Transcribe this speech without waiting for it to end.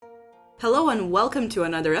Hello and welcome to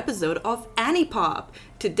another episode of Annie Pop.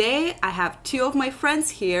 Today I have two of my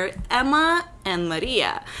friends here, Emma and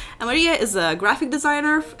Maria. And Maria is a graphic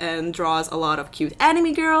designer and draws a lot of cute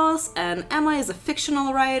anime girls, and Emma is a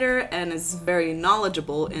fictional writer and is very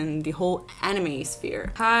knowledgeable in the whole anime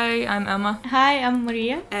sphere. Hi, I'm Emma. Hi, I'm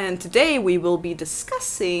Maria. And today we will be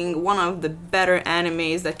discussing one of the better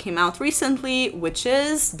animes that came out recently, which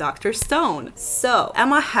is Dr. Stone. So,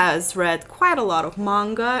 Emma has read quite a lot of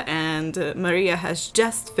manga and Maria has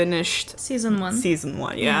just finished Season 1. Season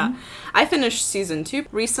 1, yeah. Mm-hmm. I finished Season 2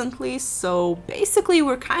 recently, so basically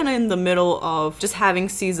we're kind of in the middle of just having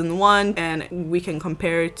Season 1 and we can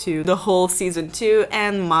compare it to the whole Season 2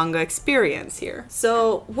 and manga experience here.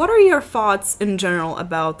 So, what are your thoughts in general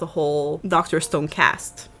about the whole Dr. Stone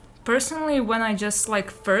cast? Personally, when I just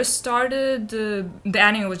first started, the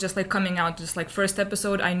anime was just coming out, just first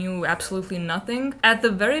episode, I knew absolutely nothing. At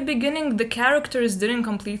the very beginning, the characters didn't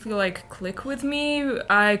completely click with me.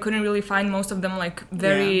 I couldn't really find most of them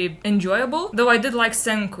very enjoyable. Though I did like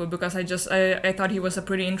Senku because I thought he was a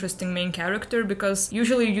pretty interesting main character, because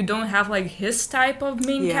usually you don't have his type of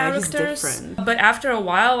main characters. He's different. But after a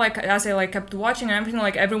while, as I kept watching and everything,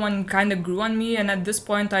 everyone kind of grew on me, and at this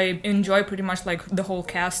point I enjoy pretty much the whole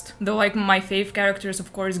cast. Though my fave character is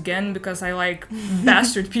of course Gen, because I like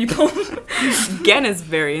bastard people. Gen is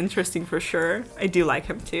very interesting for sure. I do like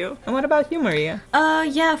him too. And what about you, Maria?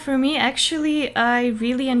 Yeah, for me actually I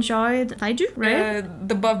really enjoyed Taiju, right?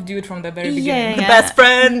 The buff dude from the very beginning. The best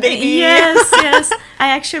friend, baby. Yes. I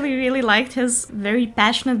actually really liked his very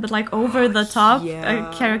passionate but over the top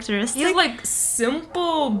characteristic. He's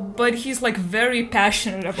simple, but he's very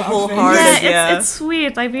passionate about Wholehearted, things. It's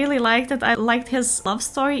sweet. I really liked it. I liked his love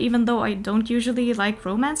story, even though I don't usually like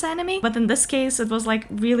romance anime. But in this case, it was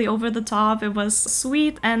really over the top. It was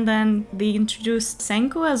sweet, and then they introduced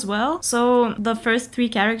Senku as well. So the first three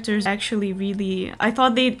characters actually really, I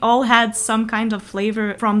thought they all had some kind of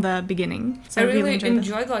flavor from the beginning. So I really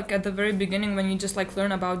enjoyed at the very beginning when you just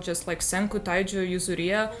learn about just Senku, Taiju,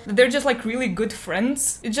 Yuzuriya. They're just really good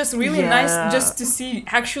friends. It's just really nice just to see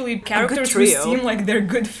actually characters who seem like they're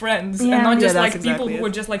good friends and not just people who are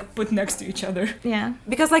just put next to each other. Yeah.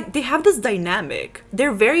 Because they have this dynamic.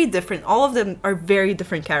 They're very different. All of them are very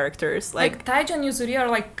different characters. Taiju and Yuzuriya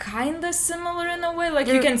are kinda similar in a way.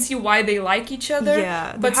 You can see why they like each other.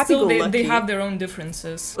 Yeah. But still they have their own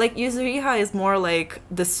differences. Yuzuriya is more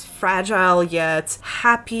this fragile yet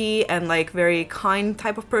happy and very kind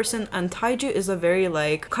type of person, and Taiju is a very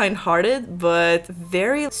kind-hearted but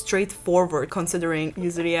very straightforward, considering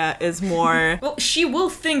Yuzuriya is more well, she will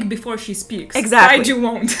think before she speaks. Exactly. Taiju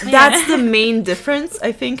won't. That's the main difference,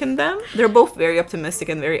 I think, in them. They're both very optimistic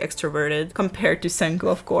and very extroverted compared to Senku,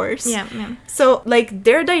 of course. Yeah. So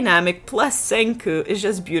their dynamic plus Senku is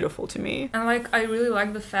just beautiful to me. And I really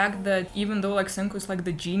like the fact that even though Senku is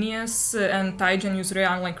the genius and Taiju and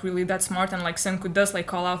Yuzuriya aren't really that smart, and Senku does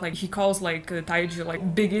call out, he calls Taiju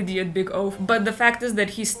big idiot, big oaf. But the fact is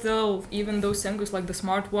that he still, even though Senku is the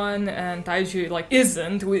smart one and Taiju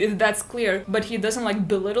isn't, that's clear, but he doesn't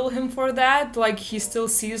belittle him for that. He still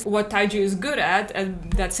sees what Taiju is good at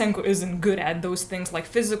and that Senku isn't good at, those things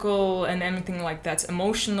physical and anything that's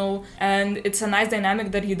emotional. And it's a nice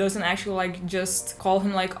dynamic that he doesn't actually just call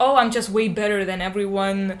him oh, I'm just way better than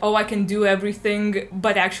everyone, oh, I can do everything.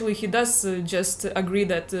 But actually he does just agree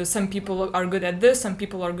that some people are good at this, some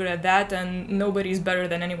people are good at that, and nobody's better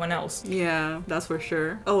than anyone else. Yeah, that's for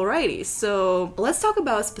sure. Alrighty, so let's talk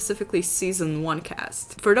about specifically Season 1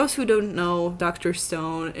 cast. For those who don't know, Dr.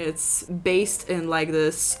 Stone, it's based in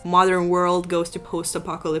this modern world goes to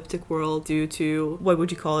post-apocalyptic world due to, what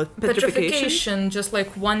would you call it? Petrification. Just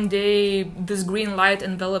one day this green light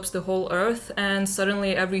envelops the whole earth and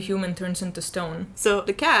suddenly every human turns into stone. So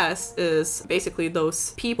the cast is basically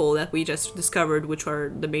those people that we just discovered, which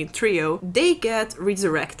are the main trio. They get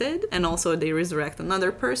resurrected, and also they resurrect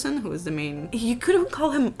another person who is the main, you couldn't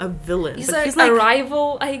call him a villain. He's a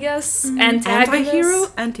rival, I guess.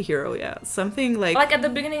 Antagonist. Anti-hero, yeah. Something at the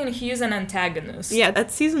beginning he is an antagonist. Yeah,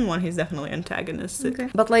 at Season 1 he's definitely antagonistic. Okay.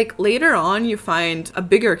 But later on you find a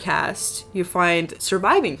bigger cast, you find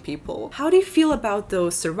surviving people. How do you feel about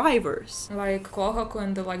those survivors? Kohaku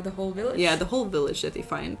and the whole village? Yeah, the whole village that they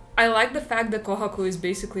find. I like the fact that Kohaku is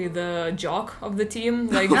basically the jock of the team.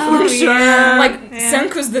 For sure.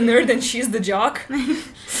 Senku's the nerd and she's the jock.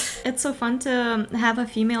 It's so fun to have a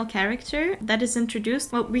female character that is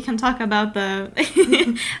introduced. Well, we can talk about the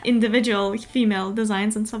individual female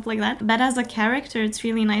designs and stuff like that. But as a character, it's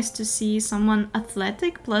really nice to see someone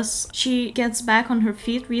athletic. Plus, she gets back on her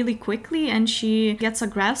feet really quickly and she gets a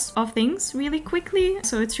grasp of things really quickly.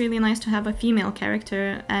 So it's really nice to have a female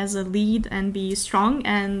character as a lead and be strong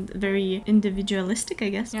and very individualistic, I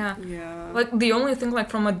guess. Yeah. Yeah. Like, the only thing, like,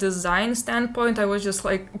 from a design standpoint, I was just,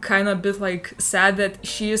 like, kind of a bit, like, sad that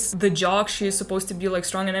she is the jock, she is supposed to be, like,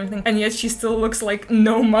 strong and everything, and yet she still looks like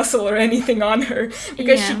no muscle or anything on her,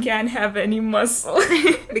 because she can't have any muscle.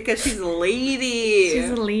 Because she's a lady. She's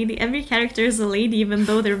a lady. Every character is a lady, even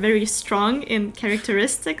though they're very strong in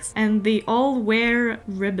characteristics, and they all wear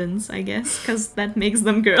ribbons, I guess, because that makes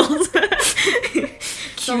them girls.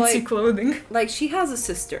 So, Cutesy clothing. Like, she has a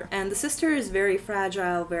sister, and the sister is very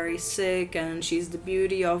fragile, very sick, and she's the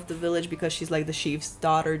beauty of the village because she's like the chief's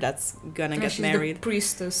daughter that's gonna get She's married. the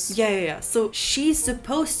priestess. Yeah. So she's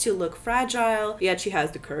supposed to look fragile, yet she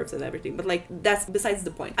has the curves and everything. But, like, that's besides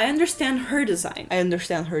the point. I understand her design. I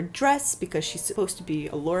understand her dress because she's supposed to be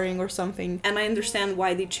alluring or something. And I understand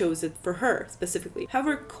why they chose it for her specifically.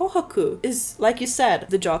 However, Kohaku is, like you said,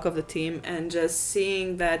 the jock of the team, and just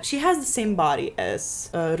seeing that she has the same body as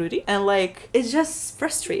Ruri. And, like, it's just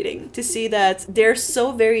frustrating to see that they're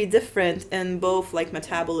so very different in both, like,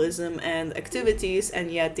 metabolism and activities,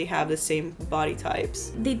 and yet they have the same body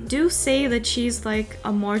types. They do say that she's like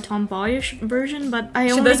a more tomboyish version, but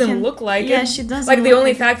She doesn't look like it. Yeah, she doesn't. Like, the look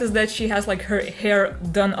only like fact is that she has, like, her hair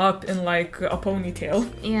done up in, like, a ponytail.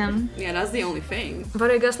 Yeah. Yeah, that's the only thing.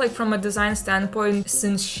 But I guess, like, from a design standpoint,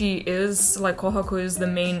 since she is, like, Kohaku is the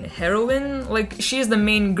main heroine, like, she is the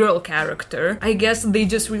main girl character, I guess they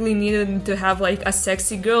just really needed to have, like, a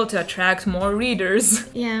sexy girl to attract more readers.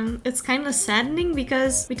 Yeah, it's kind of saddening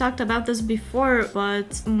because we talked about this before,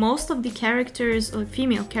 but most of the characters, or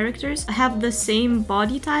female characters, have the same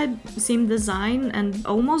body type, same design, and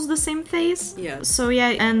almost the same face. Yeah. So yeah,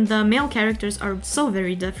 and the male characters are so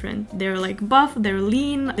very different. They're like buff, they're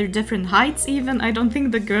lean, they're different heights even. I don't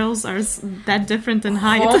think the girls are that different in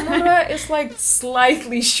height. Homura is, like,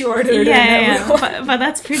 slightly shorter than yeah, everyone. but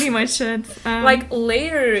that's pretty much it. Like,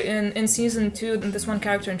 later in season 2, this one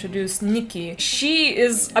character introduced, Nikki. She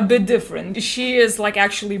is a bit different. She is, like,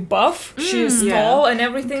 actually buff. She is tall and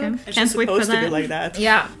everything. Okay. And Can't she's wait for supposed to be that. like that.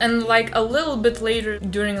 Yeah, and, like, a little bit later,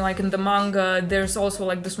 during, like, in the manga, there's also,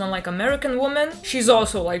 like, this one, like, American woman. She's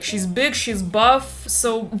also, like, she's big, she's buff,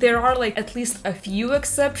 so there are, like, at least a few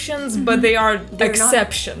exceptions, but they are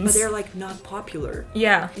exceptions. But they're, like, not popular.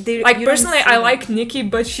 Yeah. They- Like, you don't personally, see I them. like Nikki,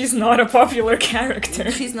 but she's not a popular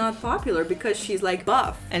character. She's not popular because she's, like,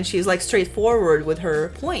 buff. And she's, like, straightforward with her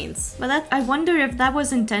points. But that, I wonder if that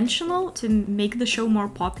was intentional to make the show more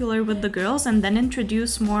popular with the girls and then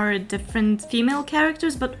introduce more different female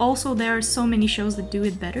characters, but also there are so many shows that do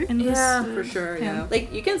it better in this. Yeah. For sure, Yeah. yeah.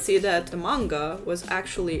 Like, you can see that the manga was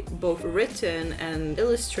actually both written and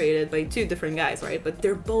illustrated by two different guys, right? But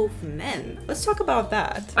they're both men. Let's talk about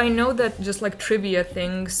that. I know that, just like trivia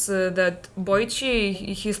things, that Boichi,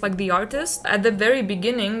 he's like the artist. At the very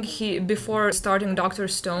beginning, before starting Dr.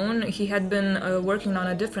 Stone, he had been working on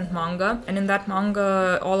a different manga, and in that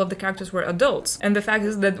manga, all of the characters were adults. And the fact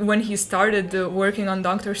is that when he started working on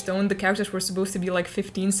Dr. Stone, the characters were supposed to be like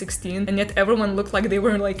 15, 16, and yet everyone looked like they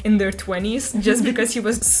were like in their 20s, just because he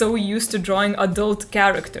was so used to drawing adult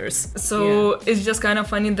characters. So it's just kind of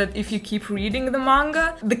funny that if you keep reading the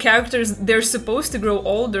manga, the characters, they're supposed to grow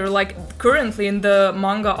older. Like, currently in the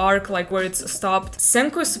manga arc, like where it's stopped,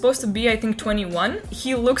 Senku is supposed to be, I think, 21.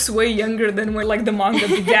 He looks way younger than when, like, the manga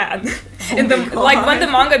began. Like, when the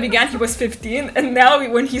manga began, he was 15, and now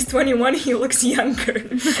when he's 21, he looks younger.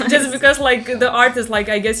 Just because, like, the artist, like,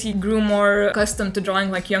 I guess he grew more accustomed to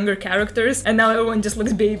drawing, like, younger characters, and now everyone just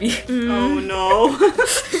looks baby. Oh no.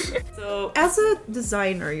 So, as a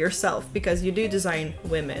designer yourself, because you do design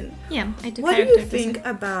women, Yeah, I do what do character you think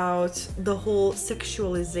design. about the whole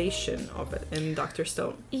sexualization of it in Dr.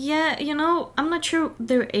 Stone? Yeah, you know, I'm not sure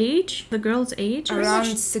their age, the girl's age.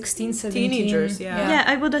 Around 16, 17. Teenagers, yeah. Yeah,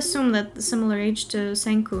 I would assume that similar age to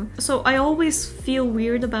Senku. So I always feel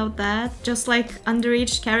weird about that. Just like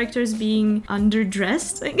underage characters being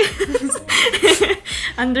underdressed, I guess.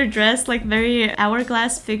 Underdressed, like very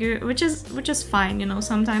hourglass figure, which is fine, you know,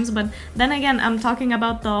 sometimes. But then again, I'm talking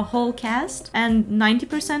about the whole cast, and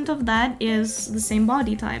 90% of that is the same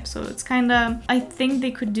body type. So it's kind of, I think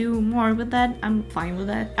they could do more with that. I'm fine with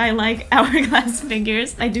that. I like hourglass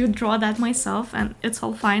figures. I do draw that myself, and it's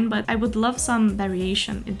all fine. But I would love some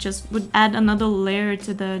variation. It just would add another layer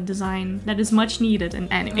to the design that is much needed in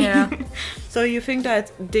anime. Yeah. So you think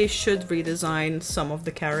that they should redesign some of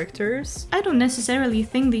the characters? I don't necessarily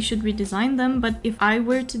think they should redesign them, but if I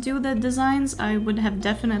were to do the designs, I would have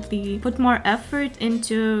definitely put more effort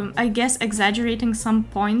into, I guess, exaggerating some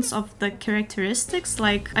points of the characteristics,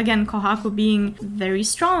 like, again, Kohaku being very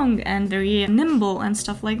strong and very nimble and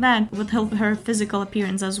stuff like that would help her physical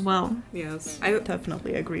appearance as well. Yes, I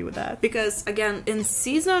definitely agree with that. Because, again, in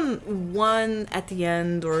season 1 at the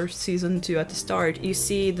end or season 2 at the start, you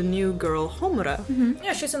see the new girl, Homura.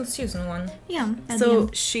 Yeah, she's in season 1. Yeah. at the So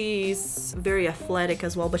end. she's very athletic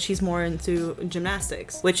as well, but she's more into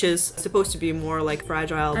gymnastics, which is supposed to be more like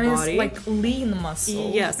fragile And body. it's like lean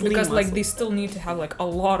muscle. Yes, lean because like muscle. they still need to have like a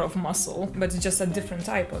lot of muscle, but it's just a different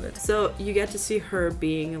type of it. So you get to see her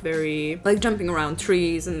being very, like, jumping around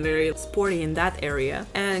trees and very sporty in that area.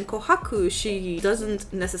 And Kohaku, she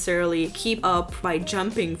doesn't necessarily keep up by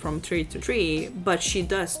jumping from tree to tree, but she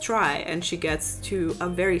does try, and she gets to a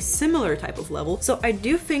very similar type of level. So I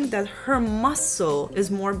do think that her muscle is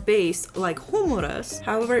more based like Homura's.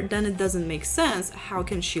 However, then it doesn't make sense. How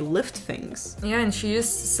can she lift things? Yeah, and she is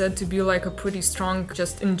said to be like a pretty strong,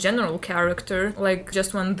 just in general, character. Like,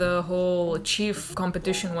 just when the whole chief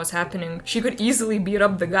competition was happening, she could easily beat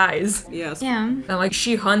up the guys. Yes. Yeah. And like,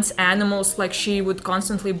 she hunts animals, like, she would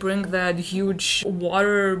constantly bring that huge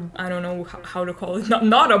water, I don't know how to call it,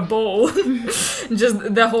 not a bowl,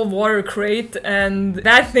 just the whole water crate, and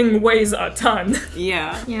that thing weighs a ton.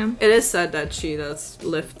 Yeah. Yeah. It is said that she does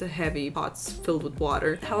lift the heavy pots filled with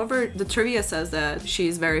water. However, the trivia says that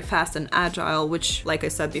she's very fast and agile, which, like I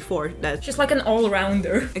said before, that She's like an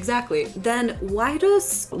all-rounder. exactly. Then why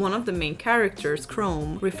does one of the main characters,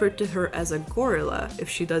 Chrome, refer to her as a gorilla if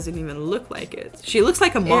she doesn't even look like it? She looks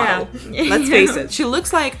like a model. Yeah. Let's face it. She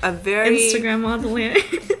looks like a very Instagram model, yeah.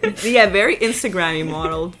 yeah, very Instagrammy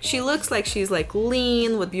model. She looks like she's like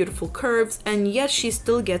lean with beautiful curves, and yet she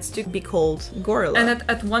still gets to be called gorilla. And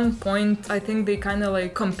at one point, I think they kind of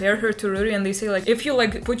like compare her to Ruri, and they say like, if you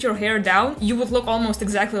like put your hair down, you would look almost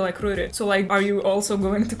exactly like Ruri. So like, are you also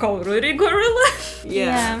going to call Ruri gorilla?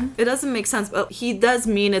 Yeah. It doesn't make sense, but he does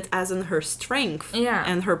mean it as in her strength Yeah.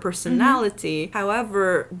 and her personality.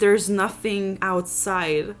 However, there's nothing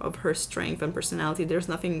outside of her strength and personality. There's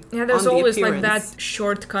nothing Yeah, there's on the always like appearance. that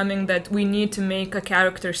shortcoming that we need to make a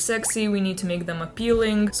character sexy, we need to make them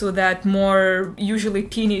appealing so that more usually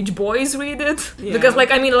teenage boys read it. Yeah. Because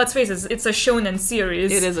like, I mean, let's face it, it's a shonen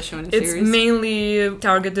series. It is a shonen It's series. mainly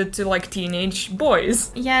targeted to like teenage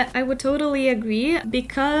boys. Yeah, I would totally agree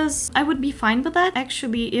because I would be fine with that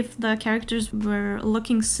actually if the characters were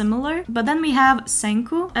looking similar. But then we have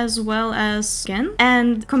Senku as well as Gen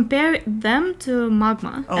and compare them to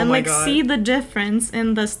Magma Oh and my like God. see the difference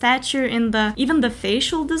in the stature, in the even the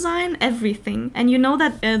facial design, everything. And you know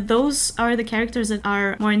that those are the characters that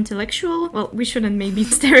are more intellectual. Well, we shouldn't maybe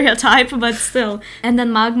stereotype, but still. And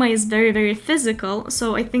then Magma is very, very physical.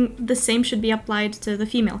 So I think the same should be applied to the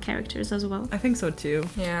female characters as well. I think so too.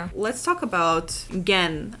 Yeah. Let's talk about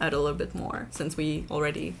Gen a little bit more, since we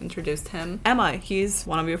already introduced him. Emma, he's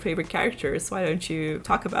one of your favorite characters. Why don't you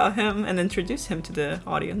talk about him and introduce him to the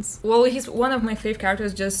audience? Well, he's one of my favorite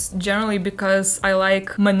characters just generally because I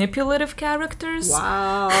like manipulative characters.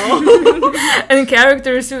 Wow. And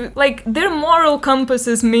characters who, like, their moral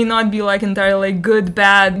compasses may not be, like, entirely like, good,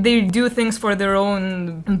 bad. They do things for their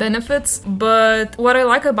own benefits. But what I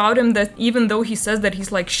like about him that even though he says that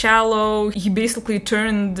he's, like, shallow, he basically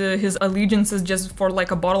turned his allegiances just for,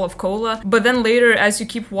 like, a bottle of cola. But then later, as you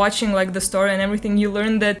keep watching, like, the story and everything, you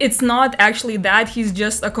learn that it's not actually that. He's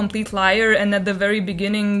just a complete liar. And at the very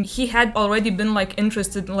beginning, he had already been, like,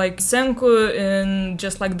 interested, like, Senku in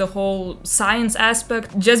just, like, the whole science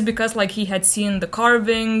aspect, just because, like, he had seen the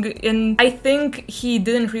carving. And I think he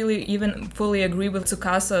didn't really even fully agree with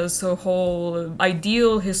Tsukasa's whole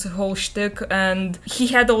ideal, his whole shtick, and he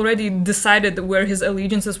had already decided where his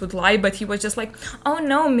allegiances would lie, but he was just like, oh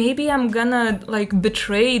no, maybe I'm gonna, like,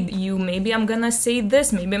 betray you, maybe I'm gonna say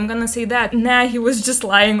this, maybe I'm gonna say that. Nah, he was just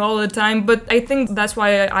lying all the time, but I think that's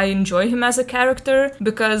why I enjoy him as a character,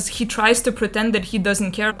 because he tries to pretend that he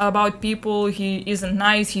doesn't care about people, he isn't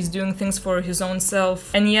nice, he's doing things for his own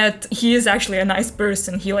self, and yet he is actually a nice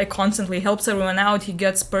person. He, like, constantly helps everyone out, he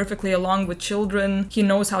gets perfectly along with children, he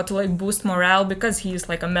knows how to, like, boost morale because he's,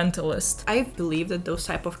 like, a mentalist. I believe that those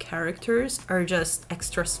type of characters are just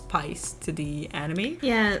extra spice to the anime.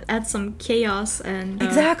 Yeah, add some chaos and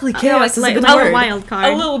Exactly, chaos is a like good a word. wild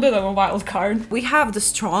card. A little bit of a wild card. We have the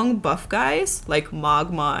strong buff guys like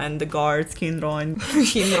Magma and the guards Kinro and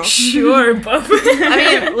Shinro. Sure, but I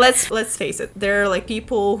mean, let's face it. They're like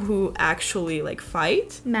people who actually like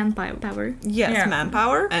fight. Manpower. Yes, Yeah.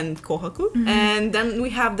 manpower and Kohaku. And then we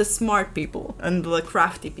have the smart people and the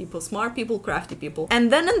crafty people. Smart people, crafty people. And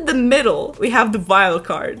then in the middle, we have the wild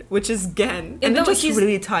card, which is Gen. And it just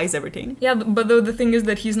really ties everything. Yeah, but though the thing is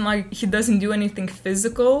that he doesn't do anything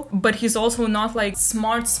physical, but he's also not like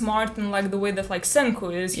smart in like the way that like Senku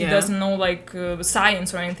is. He doesn't know like science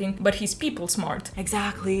or anything, but he's people smart.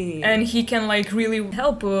 Exactly. And he can like really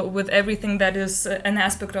help with everything that is an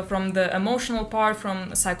aspect of from the emotional part, from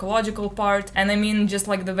psychological part. And I mean, just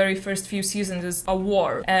like the very first few seasons is a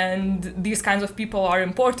war, and these kinds of people are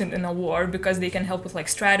important in a war because they can help with like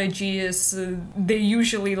strategies. They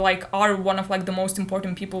usually like are one of like the most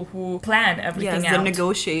important people who plan everything out. The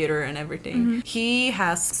negotiator and everything. He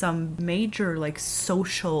has some major like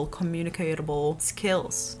social communicatable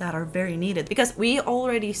skills that are very needed, because we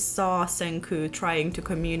already saw Senku trying to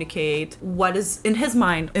communicate what is in his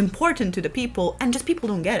mind important to the people, and just people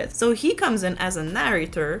don't get it. So he comes in as a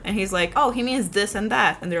narrator and he's like, oh, he means this and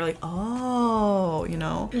that, and they're like, oh, you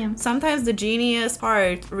know. Sometimes the genius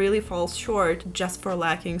part really falls short just for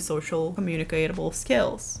lacking social communicatable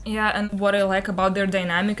skills. Yeah, and what I like about their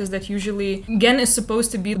dynamic is that usually Gen is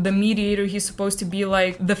supposed to be the mediator, he's supposed to be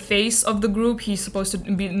like the face of the group, he's supposed to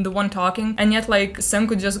be the one talking, and yet like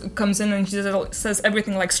Senku just comes in and just says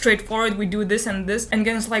everything like straightforward, we do this and this, and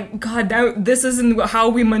Gen's like, god, this isn't how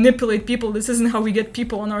we manipulate people, this isn't how we get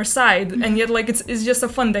people on our side, and yet like it's just a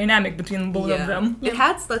fun dynamic between both of them. It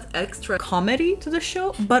adds that extra comedy to the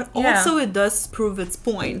show, but also it does prove its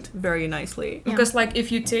point very nicely. Because like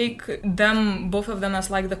if you take them, both of them as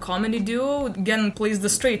like the comedy duo, Gen plays the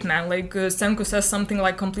straight man, like Senku says something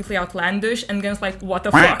like completely outlandish and Gen's like, what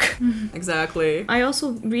the fuck? Exactly. I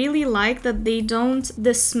also really like that they don't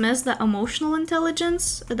dismiss the emotional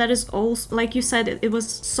intelligence that is also, like you said, it was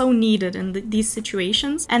so needed in these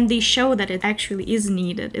situations, and they show that it actually is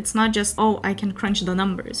needed. It's not just, oh, I can crunch the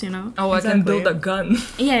numbers, you know? Oh, I can build a gun.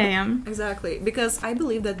 Yeah. Exactly. Because I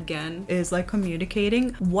believe that Gen is like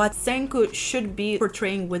communicating what Senku should be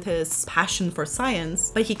portraying with his passion for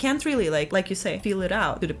science, but he can't really like you say, feel it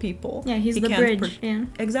out to the people. Yeah, he's the bridge.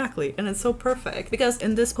 Exactly. And it's so perfect because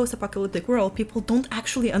in this post-apocalyptic world, people don't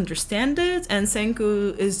actually understand it, and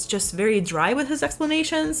Senku is just very dry with his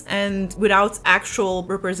explanations, and without actual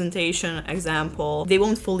representation, example, they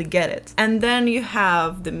won't fully get it. And then you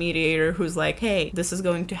have the mediator who's like, hey, this is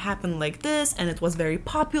going to happen like this, and it was very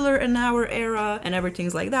popular in our era, and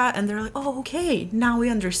everything's like that, and they're like, oh, okay, now we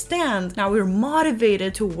understand, now we're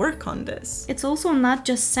motivated to work on this. It's also not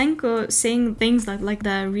just Senku saying things like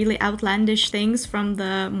the really outlandish things from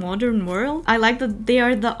the modern world. I like that they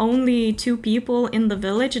are the only two people in the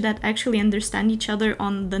village that actually understand each other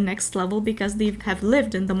on the next level because they have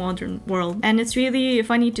lived in the modern world. And it's really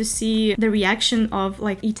funny to see the reaction of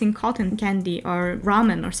like eating cotton candy or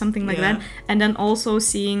ramen or something like that, and then also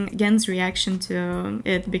seeing Gen's reaction to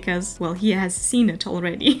it because, well, he has seen it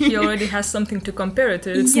already. He already has something to compare it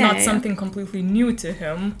to. It's not something completely new to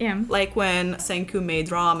him. Yeah. Like when Senku made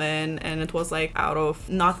ramen and it was like out of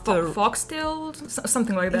not the foxtail,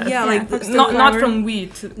 something like that. Yeah, like not from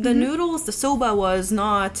wheat. The noodles, the soba was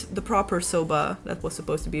not the proper soba that was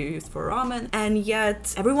supposed to be used for ramen, and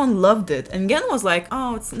yet everyone loved it. And Gen was like,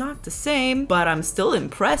 oh, it's not the same, but I'm still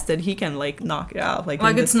impressed that he can like knock it out. Like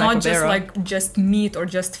it's not just like just meat or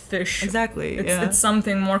just fish. Exactly. It's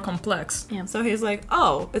something more complex. Yeah. So he's like,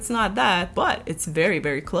 oh, it's not that, but it's very,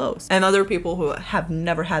 very close. And other people who have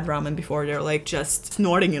never had ramen before, they're like just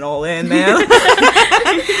snorting it all in, man.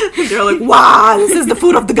 They're like, wow, this is the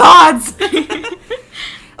food of the gods.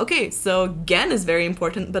 Okay, so Gen is very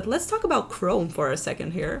important, but let's talk about Chrome for a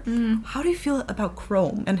second here. How do you feel about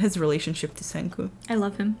Chrome and his relationship to Senku? I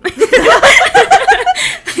love him.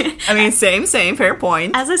 I mean, same, fair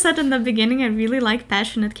point. As I said in the beginning, I really like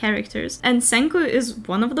passionate characters. And Senku is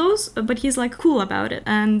one of those, but he's like cool about it.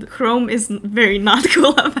 And Chrome is very not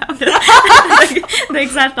cool about it. Like, the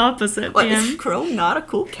exact opposite. What, is Chrome not a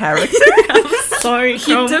cool character? Sorry,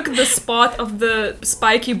 He Chrome. took the spot of the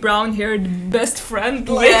spiky brown-haired best friend.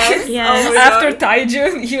 Yes. After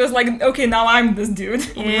Taiju, he was like, okay, now I'm this dude.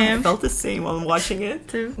 Yeah. I felt the same while watching it.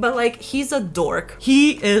 Too. But like, he's a dork.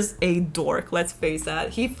 He is a dork, let's face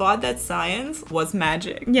that. He thought that science was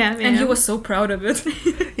magic. Yeah. And he was so proud of it.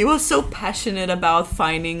 He was so passionate about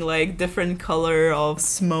finding like different color of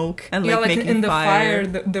smoke and like making in the fire.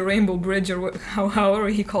 the rainbow bridge or however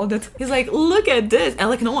he called it. He's like, look at this, and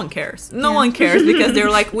like no one cares. No one cares because they're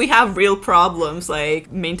like, we have real problems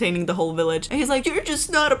like maintaining the whole village. And he's like, you're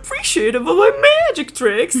just not appreciative of my magic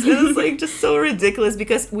tricks. And it's like just so ridiculous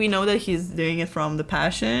because we know that he's doing it from the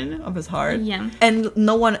passion of his heart. Yeah. And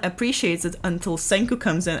no one appreciates it until Senku comes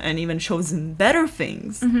comes in and even shows him better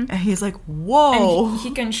things. And he's like, whoa. And he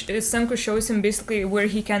can Senku shows him basically where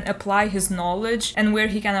he can apply his knowledge and where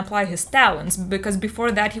he can apply his talents, because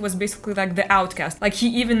before that he was basically like the outcast. Like he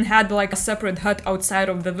even had like a separate hut outside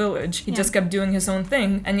of the village. He just kept doing his own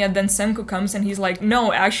thing, and yet then Senku comes and he's like, no,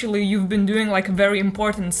 actually you've been doing like very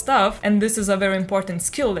important stuff, and this is a very important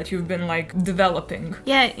skill that you've been like developing.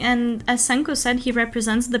 Yeah, and as Senku said, he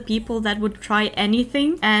represents the people that would try anything,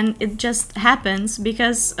 and it just happens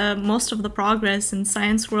because most of the progress in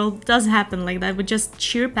science world does happen like that with just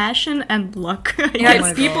sheer passion and luck. Yeah,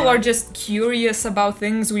 my people God. are just curious about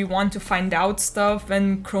things, we want to find out stuff,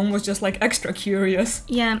 and Chrome was just like extra curious.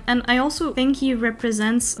 Yeah, and I also think he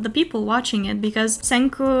represents the people watching it, because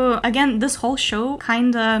Senku, again, this whole show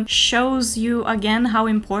kinda shows you again how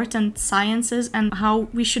important science is and how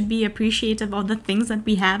we should be appreciative of the things that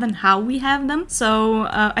we have and how we have them. So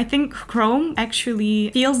I think Chrome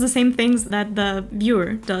actually feels the same things that the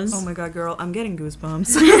viewer does. Oh my god, girl, I'm getting goosebumps.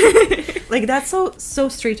 Like, that's so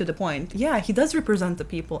straight to the point. Yeah, he does represent the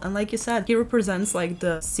people, and like you said, he represents like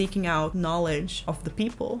the seeking out knowledge of the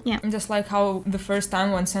people. Yeah. Just like how the first time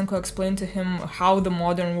when Senku explained to him how the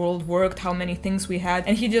modern world worked, how many things we had,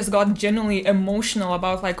 and he just got genuinely emotional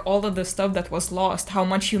about like all of the stuff that was lost, how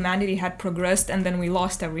much humanity had progressed, and then we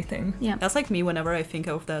lost everything. Yeah. That's like me whenever I think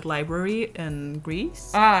of that library in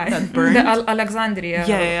Greece. Ah, That burned. the Alexandria.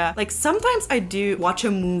 Yeah. Like, sometimes I do watch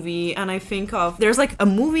a movie and I think of, there's like a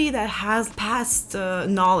movie that has past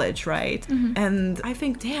knowledge, right? And I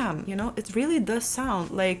think, damn, you know, it really does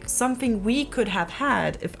sound like something we could have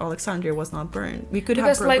had if Alexandria was not burned. We could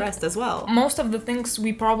Because, have like, progressed as well. Most of the things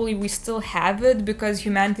we still have it because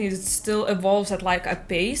humanity still evolves at like a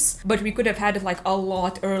pace, but we could have had it like a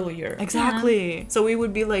lot earlier. Exactly. So we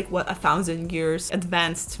would be like, what, 1,000 years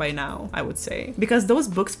advanced by now, I would say. Because those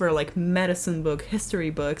books were like medicine book,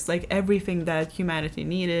 history books, like everything that humanity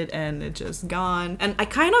needed, and it just gone. And I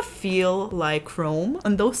kind of feel like Chrome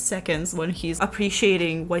on those seconds when he's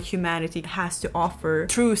appreciating what humanity has to offer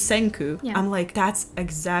through Senku. Yeah. I'm like, that's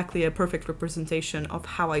exactly a perfect representation of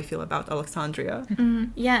how I feel about Alexandria.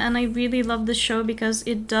 Yeah, and I really love the show because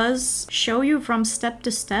it does show you from step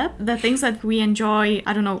to step the things that we enjoy,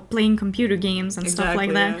 I don't know, playing computer games and stuff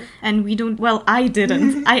like that. Exactly, yeah. And we don't, well, I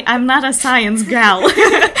didn't. I'm not a science gal.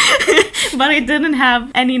 But I didn't have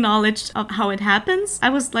any knowledge of how it happens. I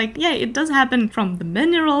was like, yeah, it does happen from the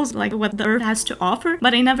minerals, like what the earth has to offer,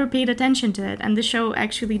 but I never paid attention to it. And the show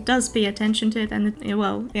actually does pay attention to it, and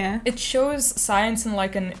It shows science in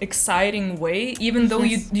like an exciting way, even though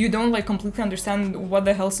you don't like completely understand what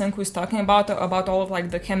the hell Senku is talking about all of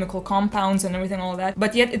like the chemical compounds and everything, all that.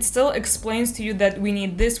 But yet it still explains to you that we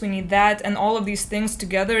need this, we need that, and all of these things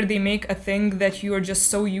together, they make a thing that you are just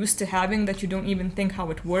so used to having that you don't even think how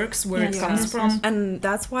it works, where it comes from. And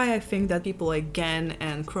that's why I think that people like Gen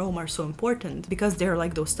and Chrome are so important, because they're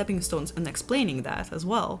like those stepping stones in explaining that as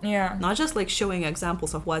well. Yeah. Not just like showing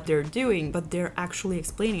examples of what they're doing, but they're actually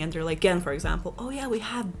explaining. And they're like, Gen, for example, oh yeah, we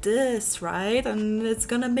have this, right? And it's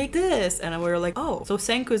gonna make this. And we're like, oh, so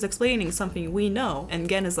Senku is explaining something we know. And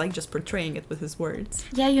Gen is like just portraying it with his words.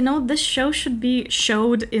 Yeah, you know, this show should be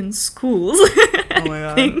showed in schools. Oh my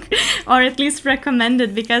god. think, or at least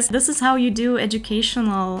recommended, because this is how you do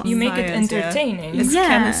educational. You make it Science, yeah. entertaining. It's Yeah.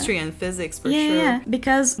 chemistry and physics for sure. Yeah,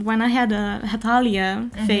 because when I had a Hetalia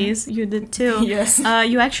phase, you did too. Yes.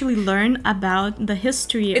 You actually learn about the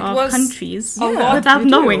history It of was countries a lot without you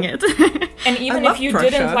do. knowing it. And even love if you Prussia.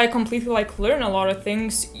 didn't like completely like learn a lot of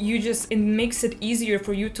things, it makes it easier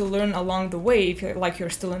for you to learn along the way if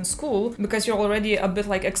you're still in school, because you're already a bit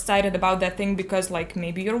like excited about that thing, because like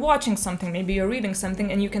maybe you're watching something, maybe you're reading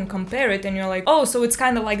something, and you can compare it, and you're like, oh, so it's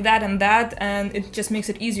kind of like that, and it just makes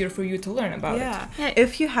it easier for you to learn about it. Yeah.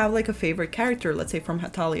 If you have like a favorite character, let's say from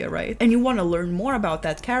Hetalia, right? And you want to learn more about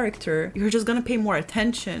that character, you're just gonna pay more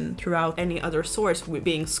attention throughout any other source,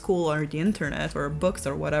 being school or the internet or books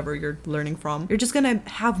or whatever you're learning from. You're just gonna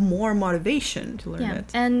have more motivation to learn it.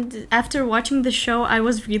 And after watching the show, I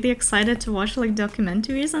was really excited to watch like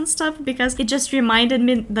documentaries and stuff, because it just reminded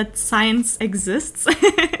me that science exists.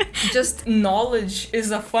 Just knowledge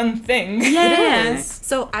is a fun thing. Yes.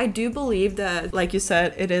 So I do believe that, like you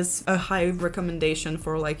said, it is a high recommendation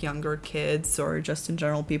for like younger kids or just in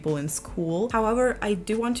general people in school. However, I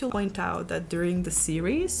do want to point out that during the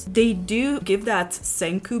series, they do give that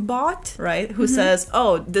Senku bot, right? Who says,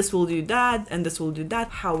 oh, this will do that and this will do that.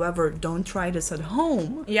 However, don't try this at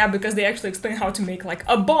home. Yeah, because they actually explain how to make like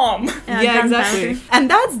a bomb. Yeah, exactly. gunpowder. And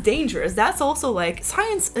that's dangerous. That's also like,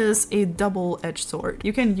 science is a double-edged sword.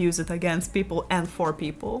 You can use it against people and for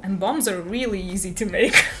people. And bombs are really easy to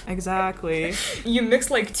make. Exactly. You mix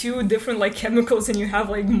like two different like chemicals and you have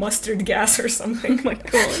like mustard gas or something. Oh my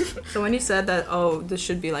god. So when you said that, oh, this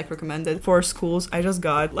should be like recommended for schools, I just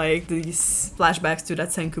got like these flashbacks to that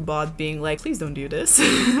Senku bot being like, please don't do this.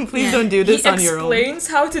 Please don't do this He on your own. explains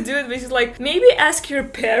how to do it, but he's like, maybe ask your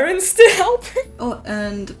parents to help. Oh,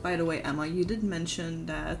 and by the way, Emma, you did mention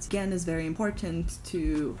that Gen is very important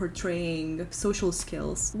to portraying social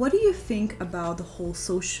skills. What do you think about the whole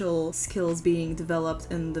social skills being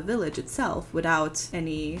developed in the village itself without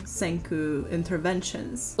any Senku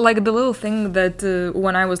interventions? Like the little thing that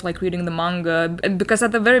when I was like reading the manga, because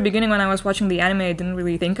at the very beginning when I was watching the anime, I didn't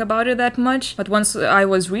really think about it that much. But once I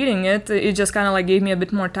was reading it, it just kind of like gave me a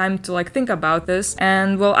bit more time to like think about this.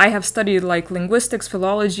 And well, I have studied like linguistics,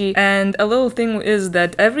 philology, and a little thing is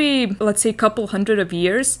that every, let's say, couple hundred of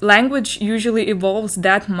years, language usually evolves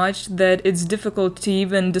that much that it's difficult to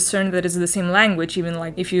even discern that it's the same language. Even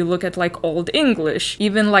like if you look at like Old English,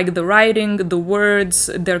 even like the writing, the words,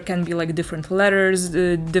 there can be like different letters,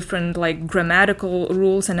 different like grammatical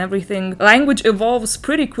rules and everything. Language evolves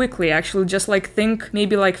pretty quickly, actually. Just like think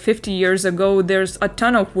maybe like 50 years ago, there's a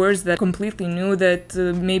ton of words that completely new that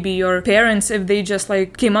maybe your parents, if they just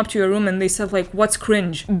like came up to your room and they said like, what's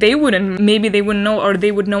cringe? Maybe they wouldn't know, or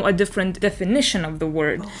they would know a different definition of the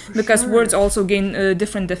word. Because words also gain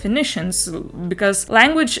different definitions, because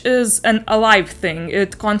language is an alive thing.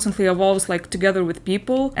 It constantly evolves like together with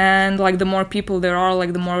people, and like the more people there are,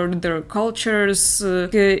 like the more their cultures,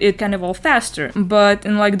 it can evolve faster. But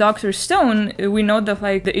in like Dr. Stone, we know that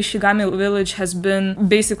like the Ishigami village has been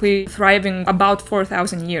basically thriving about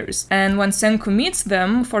 4,000 years. And when Senku meets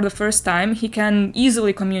them for the first time, he can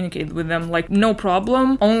easily communicate with them, like no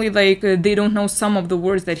problem. Only like they don't know some of the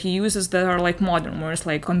words that he uses that are like modern words,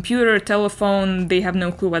 like computer, telephone, they have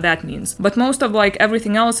no clue what that means. But most of like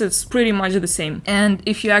everything else, it's pretty much the same. And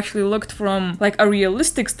if you actually looked from like a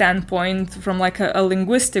realistic standpoint, from like a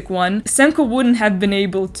linguistic one, Senku wouldn't have been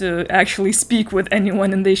able to actually speak with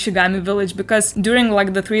anyone in the Ishigami village, because during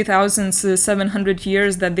like the 3,700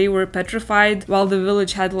 years that they were petrified, while the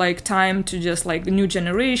village had like time to just like new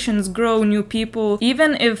generations grow, new people,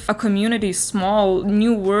 even if a community is small,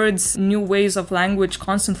 new words, new ways of language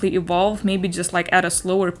constantly evolve, maybe just like at a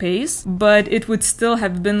slower pace, but it would still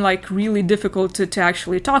have been like really difficult to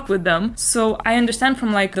actually talk with them. So I understand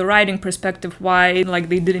from like the writing perspective why like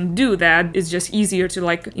they didn't do that. It's just easier to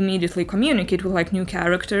like immediately communicate with like new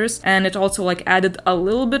characters, and it also like added a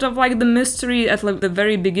little bit of like the mystery at like the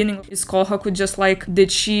very beginning. Is Kohaku just like,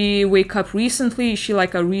 did she wake up recently? Is she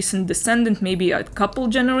like a recent descendant, maybe a couple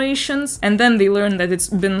generations? And then they learn that it's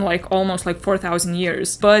been like almost like 4,000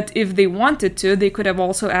 years. But if they wanted to, they could have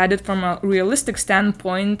also added from a realistic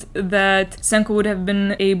standpoint that Senku would have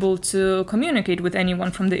been able to communicate with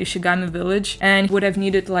anyone from the Ishigami village, and would have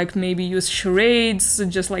needed like maybe use charades,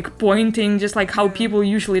 just like pointing, just like how people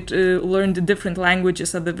usually learn the different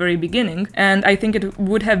languages at the very beginning. And I think it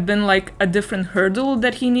would have been like a different hurdle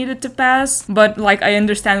that he needed to pass, but like I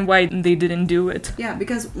understand why they didn't do it. Yeah,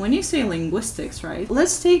 because when you say linguistics, right?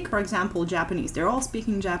 Let's take, for example, Japanese. They're all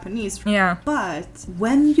speaking Japanese. Yeah. But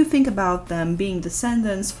when you think about them being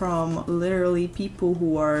descendants from literally people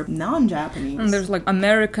who are non-Japanese. And there's like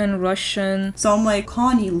American, Russian. So I'm like,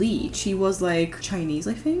 Connie Lee, she was like Chinese,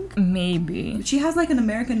 I think? Maybe. She has like an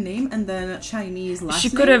American name and then Chinese last She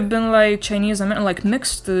name. could have been like Chinese, like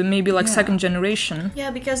mixed, maybe like second generation.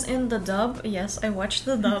 Yeah, because in the dub, yes, I watched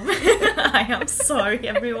the dub. I am sorry,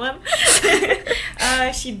 everyone.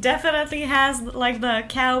 She definitely has like the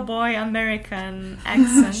cowboy American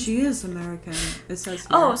accent. She is American. It says here.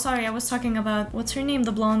 Oh, sorry, I was talking about, what's her name,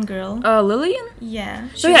 the blonde girl? Lillian? Yeah.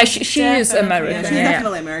 So yeah, she is American. Yeah, she's yeah.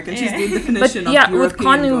 definitely American. She's the But definition of yeah, European with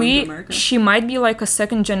Connie going to Lee, America. she might be like a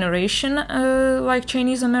second generation, like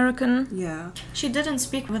Chinese American. Yeah. She didn't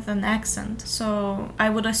speak with an accent, so I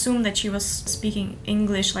would assume that she was speaking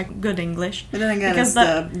English, like good English. But then again, Because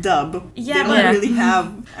it's the dub. Yeah, they don't but- really have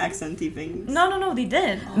accenty things. No, they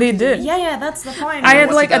did. They did. Yeah, that's the point. I had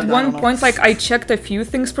What's like the at dub? I one don't know. point like I checked a few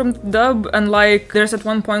things from the dub, and like there's at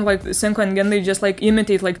one point like Senku and Gen, they just like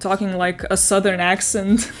imitate like talking like a southern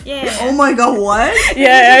accent. Yeah. Oh my god, what?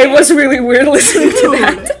 Yeah, it was really weird listening to Dude.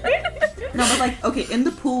 that. No, but like, okay, in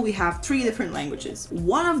the pool we have 3 different languages.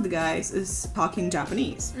 One of the guys is talking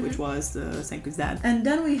Japanese, which was the Senku's dad. And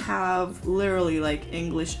then we have literally like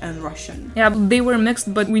English and Russian. Yeah, they were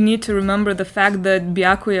mixed, but we need to remember the fact that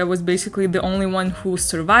Byakuya was basically the only one who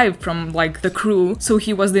survived from like the crew, so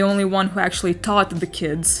he was the only one who actually taught the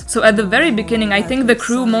kids. So at the very beginning, I that think the makes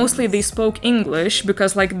crew sense. mostly they spoke English,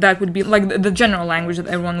 because like that would be like the general language that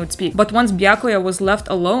everyone would speak. But once Byakuya was left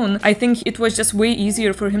alone, I think it was just way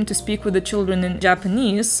easier for him to speak with the children in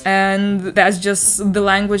Japanese, and that's just the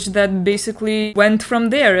language that basically went from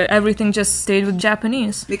there. Everything just stayed with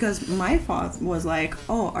Japanese. Because my thought was like,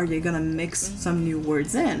 oh, are they gonna mix some new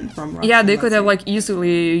words in from Russian? Yeah, they could have like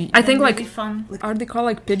easily. I think Really like fun. are they called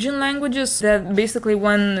like pidgin languages? That basically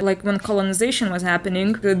when colonization was happening,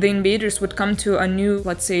 the invaders would come to a new,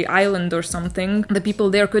 let's say, island or something. The people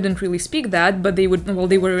there couldn't really speak that, but they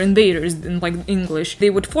were invaders in like English. They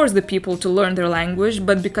would force the people to learn their language,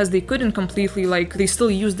 but because they couldn't completely they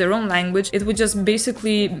still use their own language, it would just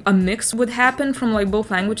basically a mix would happen from like both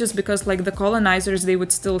languages, because like the colonizers, they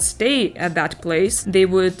would still stay at that place. They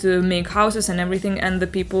would make houses and everything, and the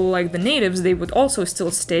people like the natives, they would also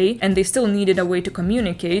still stay, and they still needed a way to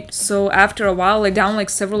communicate. So after a while, like down like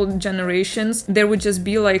several generations, there would just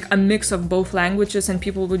be like a mix of both languages, and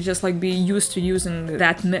people would just like be used to using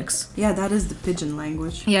that mix. Yeah, that is the pidgin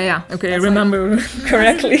language. Yeah. Okay, That's I remember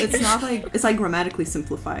correctly. It's not like, it's like grammatically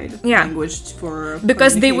simplified Yeah. language for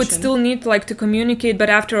Because they would communication. still need like to communicate, but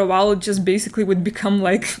after a while, it just basically would become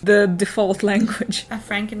like the default language. A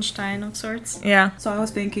Frankenstein of sorts. Yeah. So I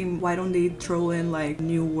was thinking, why don't they throw in like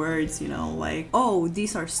new words, like, oh,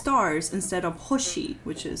 these are stars instead of hoshi,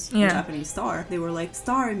 which is Yeah. a Japanese star. They were like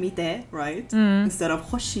star mite, right? Instead of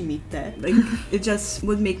hoshi mite. Like, it just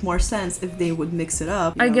would make more sense if they would mix it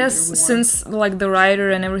up. I guess they're more- since like the writer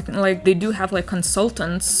and everything, like they do have like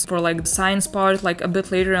consultants for like the science part. Like a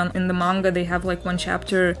bit later on in the manga, they have like one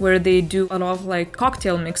chapter where they do a lot of like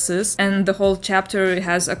cocktail mixes, and the whole chapter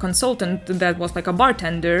has a consultant that was like a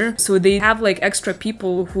bartender. So they have like extra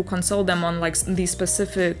people who consult them on like these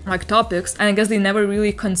specific like topics. And I guess they never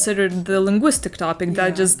really considered the linguistic topic. Yeah.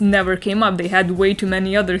 That just never came up. They had way too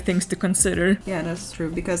many other things to consider. Yeah, that's true.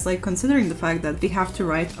 Because, like, considering the fact that they have to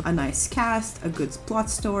write a nice cast, a good plot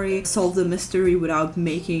story, solve the mystery without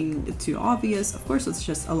making it too obvious, of course, it's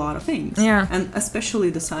just a lot of things. Yeah. And especially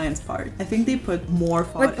the science part. I think they put more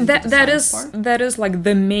thought Like into the science part. that is like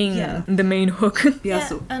the main hook. Yeah,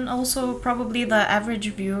 so and also probably the average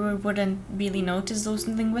viewer wouldn't really notice those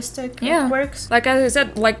linguistic Yeah. quirks. Like as I said,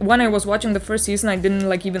 like when I was watching the first season, I didn't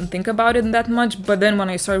like even think about it that much. But then when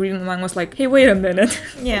I started reading the manga, I was like, hey, wait a minute.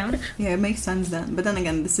 Yeah. yeah, it makes sense then. But then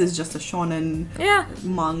again, this is just a shonen Yeah.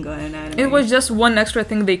 manga and anime. It was just one extra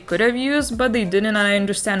thing they could have used, but they didn't, and I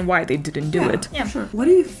understand why they didn't do it. Yeah. Sure. What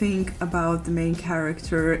do you think about the main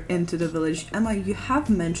character Into the Village? Emma, you have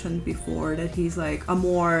mentioned before that he's like a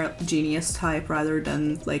more genius type rather than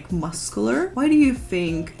like muscular. Why do you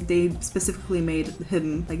think they specifically made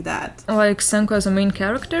him like that? Like Senku as a main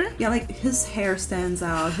character? Yeah, like his hair stands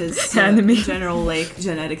out, his Anime. general like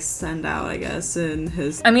genetics stand out, I guess, and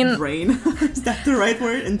his I mean- brain. Is that the right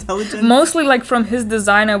word? Intelligent? Mostly like from his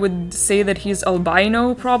design, I would say that he's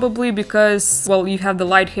albino probably because, well, you have the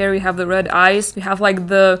light hair, you have the red eyes, you have like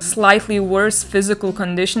the slightly worse physical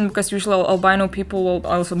condition because usually albino people will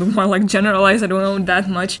also do more like generalize, I don't know that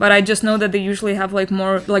much, but I just know that they usually have like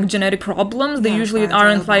more like genetic problems. They Yeah, usually fragile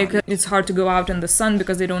aren't like, body. it's hard to go out in the sun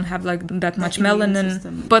because they don't have like that much immune melanin.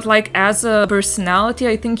 system. But like as a personality,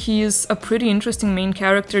 I think he is a pretty interesting main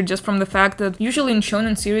character just from the fact that usually in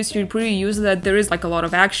shonen series you're pretty used that there is like a lot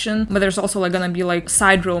of action, but there's also like gonna be like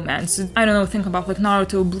side romance. I don't know, think about like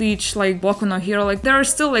Naruto, Bleach, like Boku no Hero, like there are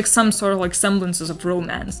still like some sort of like semblances of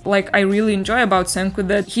romance. Like I really enjoy about Senku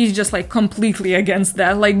that he's just like completely against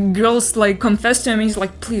that. Like girls like confess to him, he's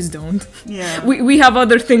like, please don't. Yeah. We have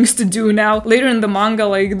other things to do now. Later in the manga,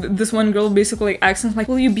 like this one girl basically asks him like,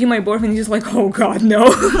 will you be my boyfriend? He's like, oh god, no.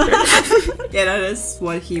 Yeah, that is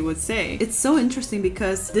what he would say. It's so interesting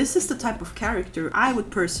because this is the type of character I would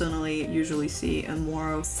personally usually see in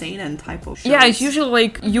more of seinen type of shows. Yeah, it's usually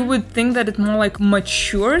like you would think that it's more like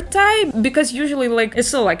mature type because usually like it's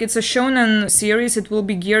still like it's a shonen series. It will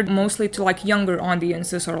be geared mostly to like younger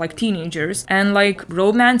audiences or like teenagers, and like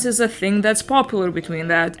romance is a thing that's popular between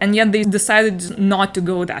that. And yet they decided not to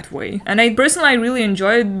go that way. And I personally really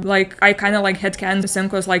enjoyed like I kind of like headcanon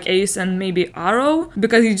Senku as like Ace and maybe Aro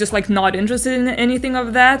because he's just like not interested in anything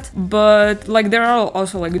of that. But like there are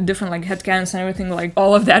also like different like headcanons and everything. Like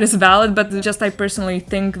all of that is valid, but just I personally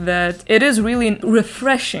think that it is really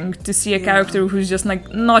refreshing to see a character who's just like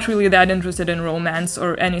not really that interested in romance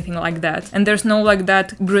or anything like that. And there's no like that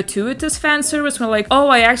gratuitous fan service where like, oh,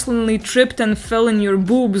 I accidentally tripped and fell in your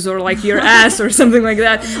boobs or like your ass or something like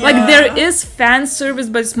that. Like there is fan service,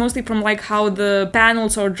 but it's mostly from like how the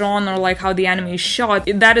panels are drawn or like how the anime is shot.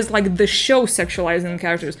 That is like the show sexualizing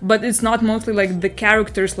characters, but it's not mostly like the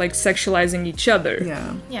characters like sexualizing each other.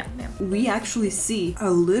 Yeah. Yeah, yeah. We actually see a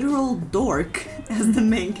literal dork as the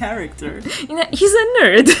main character. You know, he's a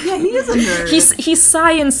nerd. Yeah, he is a nerd. He's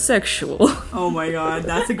science sexual. Oh my god,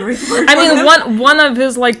 that's a great word. I for mean, him. one of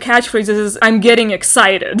his like catchphrases is "I'm getting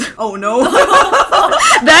excited. Oh no.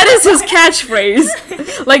 That is his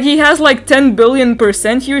catchphrase. Like, he has like 10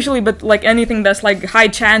 billion% usually, but like anything that's like high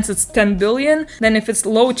chance, it's 10 billion. Then if it's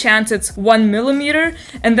low chance, it's 1 millimeter.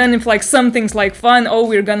 And then if like something's like fun, oh,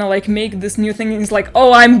 we're gonna like make this new thing, and he's like,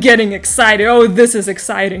 oh, I'm getting excited. Oh, this is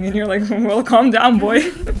exciting. And you're like, well, calm down,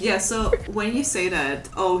 boy. Yeah, so when you say that,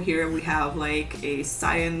 oh, here we have like a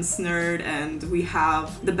science nerd and we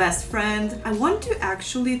have the best friend, I want to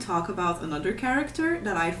actually talk about another character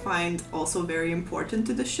that I find also very important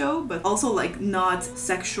to the show, but also like not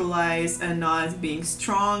sexualized and not being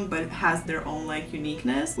strong, but has their own like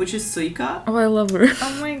uniqueness, which is Suika. Oh, I love her.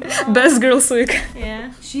 Oh my god. Best girl Suika.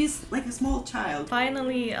 Yeah. She's like a small child.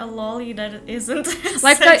 Finally, a lolly that isn't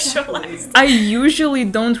Like, sexualized. I usually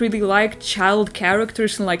don't really like child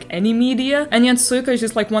characters in like any media, and yet Suika is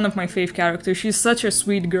just like one of my fave characters. She's such a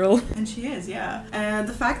sweet girl. And she is, yeah. And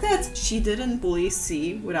the fact that she didn't fully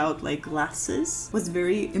see without like glasses was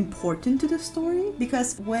very important to the story,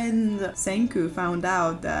 because when Senku found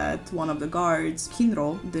out that one of the guards,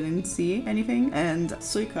 Kinro, didn't see anything, and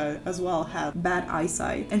Suika as well had bad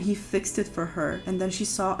eyesight, and he fixed it for her, and then she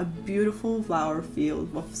saw a beautiful flower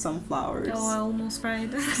field of sunflowers. Oh, I almost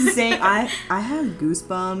cried. I had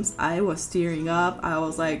goosebumps. I was tearing up. I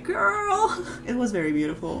was like, girl. It was very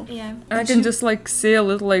beautiful. Yeah. I can just like say a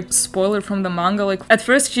little like spoiler from the manga. Like at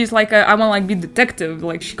first she's like, I want to like be detective.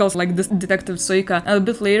 Like she calls like this detective Suika. A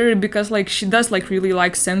bit later, because like she does like really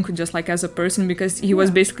like Senku just like as a person, because he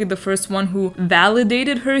was basically the first one who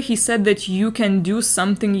validated her. He said that you can do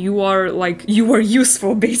something. You are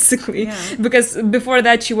useful basically. Yeah. Because before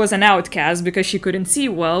that she was an outcast because she couldn't see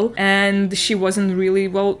well and she wasn't really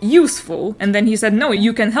useful. And then he said, no,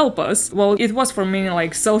 you can help us. Well, it was for many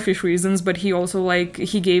like selfish reasons, but he also like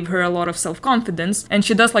he gave her a lot of self-confidence, and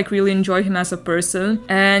she does like really enjoy him as a person.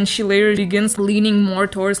 And she later begins leaning more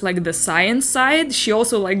towards like the science side. She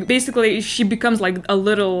also like basically she becomes like a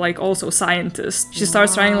little like also scientist. She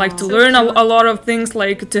starts trying like to learn a lot of things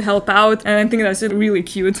like to help out, and I think that's really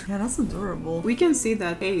cute. Yeah, that's adorable. We can see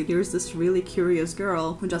that, hey, there's this really curious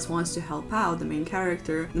girl who just wants to help out the main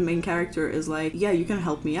character. The main character is like, yeah, you can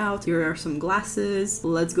help me out. Here are some glasses.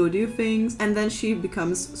 Let's go do things. And then she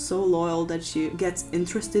becomes so loyal that she gets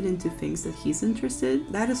interested into things that he's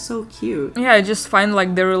interested. That is so cute. Yeah, I just find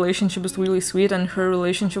like their relationship is really sweet, and her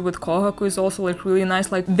relationship with Kohaku is also like really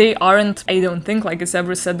nice. Like they aren't, I don't think like it's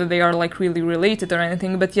ever said that they are like really related or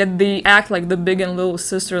anything, but yet they act like the big and little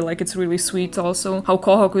sister. Like it's really sweet also how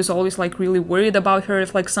Kohaku is always like really worried about her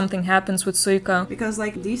if like something happens with Suika. Because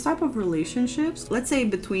like these type of relationships, let's say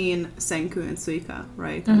between Senku and Suika,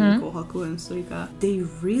 right? And Kohaku and Suika, they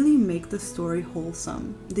really make the story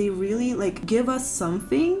wholesome. They really like give us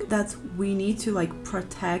something that we need to like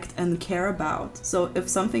protect and care about. So if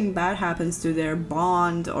something bad happens to their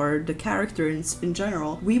bond or the character in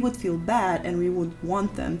general, we would feel bad and we would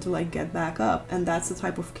want them to like get back up. And that's the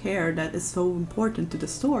type of care that is so important to the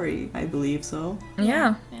story, I believe so.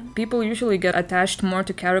 Yeah. People usually get attached more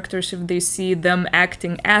to characters if they see them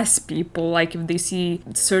acting as people, like if they see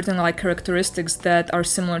certain like characteristics that are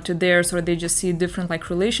similar to theirs, or they just see different like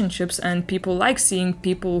relationships, and people like seeing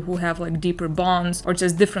people who have like deeper bonds or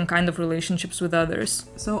just different kind of relationships with others.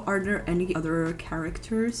 So are there any other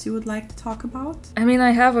characters you would like to talk about? I mean,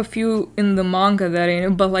 I have a few in the manga that I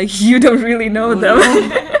know, but like you don't really know them.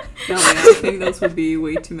 No, yeah, I think those would be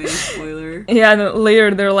way too many spoilers. Yeah,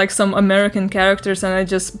 later there are like some American characters, and I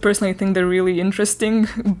just personally think they're really interesting,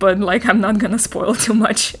 but like I'm not gonna spoil too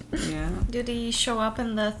much. Yeah. Do they show up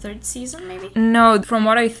in the third season, maybe? No, from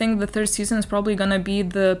what I think, the third season is probably gonna be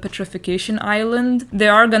the Petrification Island.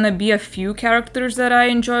 There are gonna be a few characters that I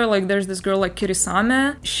enjoy, like there's this girl like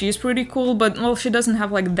Kirisame. She's pretty cool, but well, she doesn't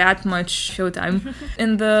have like that much showtime.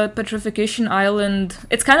 In the Petrification Island,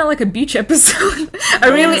 it's kind of like a beach episode.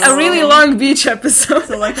 a really long beach episode.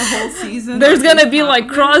 So like a whole season. There's gonna be like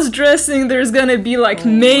cross-dressing, there's gonna be like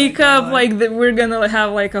makeup, like we're gonna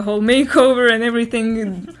have like a whole makeover and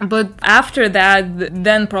everything. But after that,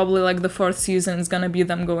 then probably like the fourth season is gonna be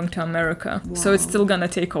them going to America. Wow. So it's still gonna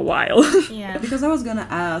take a while. Yeah. Because I was gonna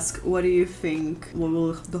ask, what do you think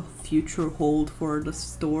will the future hold for the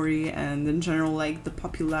story and in general like the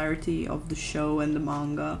popularity of the show and the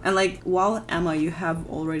manga? And like, while Emma, you have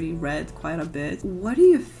already read quite a bit, what do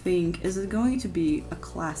you think? Is it going to be a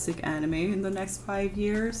classic anime in the next 5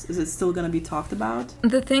 years? Is it still gonna be talked about?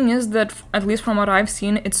 The thing is that, at least from what I've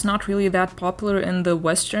seen, it's not really that popular in the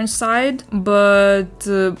Western side. side, but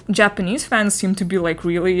Japanese fans seem to be like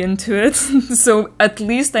really into it. So at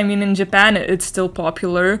least, I mean, in Japan it's still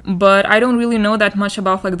popular, but I don't really know that much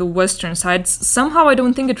about like the Western side. Somehow I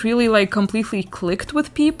don't think it really like completely clicked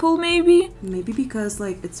with people, maybe because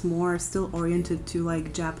like it's more still oriented to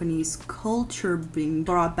like Japanese culture being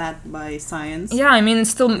brought back by science. Yeah, I mean, it's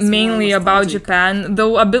still mainly about Japan,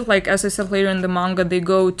 though a bit like, as I said later in the manga, they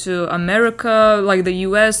go to America, like the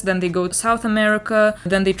US, then they go to South America,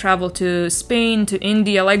 then they travel to Spain, to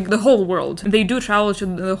India, like the whole world. They do travel to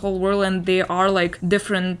the whole world, and they are like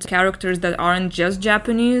different characters that aren't just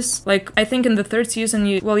Japanese. Like, I think in the third season,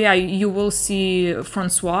 you will see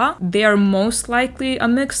Francois. They are most likely a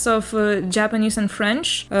mix of Japanese and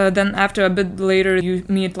French. Then after a bit later, you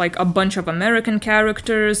meet like a bunch of American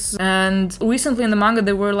characters. And recently in the manga,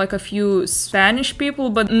 there were like a few Spanish people,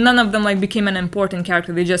 but none of them like became an important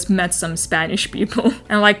character. They just met some Spanish people.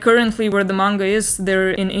 And like currently where the manga is,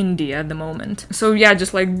 they're in India at the moment. So yeah,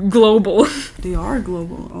 just like global. They are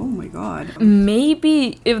global. Oh my god.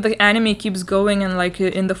 Maybe if the anime keeps going and like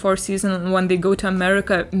in the fourth season when they go to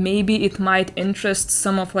America, maybe it might interest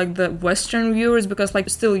some of like the Western viewers, because like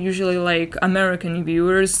still usually like American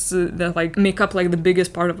viewers that like make up like the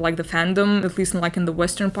biggest part of like the fandom, at least in like in the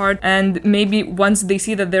Western part. And maybe once they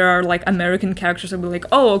see that there are like American characters, they'll be like,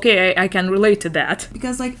 oh, okay, I can relate to that.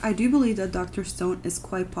 Because like I do believe that Dr. Stone is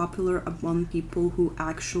quite popular among people who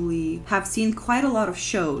actually have seen quite a lot of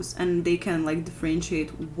shows, and they can like differentiate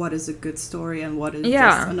what is a good story and what is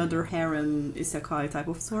just another harem isekai type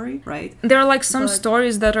of story, right? There are like some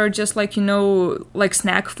stories that are just like, you know, like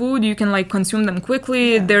snack food. You can like consume them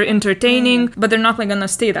quickly. They're entertaining, but they're not like gonna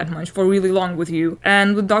stay that much for really long with you.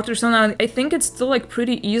 And with Dr. Stone, I think it's still like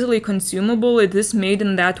pretty easily consumable. It is made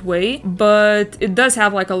in that way, but it does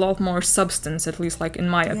have like a lot more substance, at least like in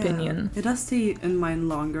my opinion. It does stay in mind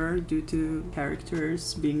longer due to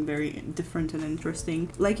characters being very different and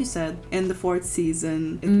interesting. Like you said, in the fourth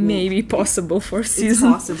season, it maybe possible fourth season.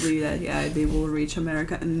 It's possibly that they will reach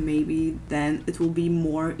America, and maybe then it will be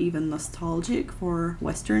more even nostalgic for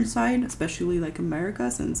Western side, especially like America,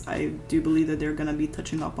 since I do believe that they're gonna be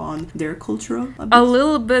touching up on their culture a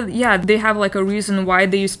little bit. Yeah, they have like a reason why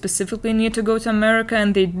they specifically need to go to America,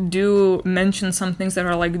 and they do mention some things that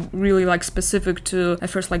are like really like specific to at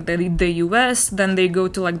first like the US, then they go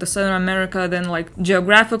to like the Southern America, then like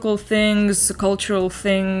geographical things, cultural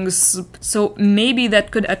things. So maybe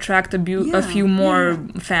that could attract a few more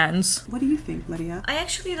fans. What do you think, Maria? I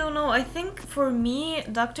actually don't know. I think for me,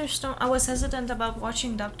 Dr. Stone, I was hesitant about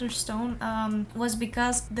watching Dr. Stone was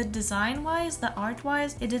because the design-wise, the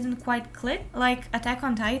art-wise, it didn't quite click. Like Attack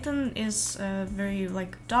on Titan is very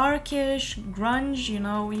like darkish, grunge, you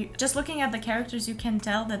know. Just looking at the characters, you can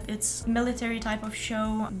tell that it's military type of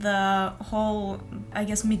show. The whole, I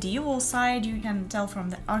guess, medieval side, you can tell from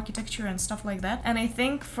the architecture and stuff like that. And I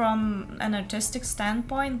think from an artistic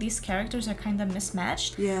standpoint, these characters are kind of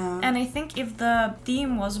mismatched. Yeah. And I think if the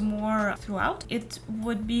theme was more throughout, it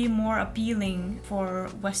would be more appealing for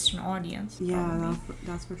Western audience. Yeah,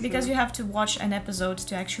 that's for sure. Because you have to watch an episode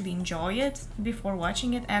to actually enjoy it before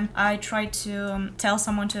watching it. And I tried to tell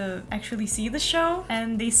someone to actually see the show,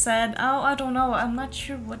 and they said, oh, I don't know, I'm not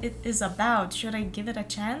sure what it is about. Should I give it a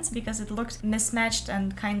chance? Because it looked mismatched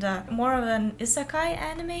and kind of more of an isekai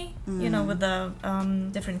anime, you know, with the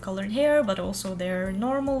different colored hair, but also their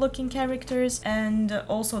normal looking characters. And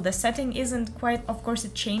also the setting isn't quite, of course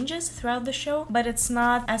it changes throughout the show, but it's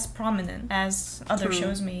not as prominent as other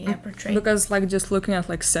shows may portray. Because like just looking at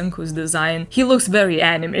like Senku's design, he looks very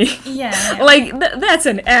anime. Yeah. Like that's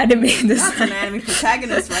an anime design. That's an anime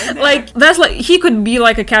protagonist right there. Like that's like he could be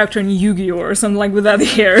like a character in Yu-Gi-Oh or something like with that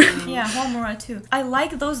hair. Yeah, Homura too. I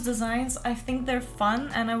like those designs. I think they're fun,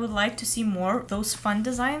 and I would like to see more of those fun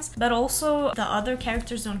designs, but also the other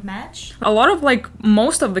characters don't match. A lot of like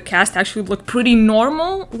most of the cast actually look pretty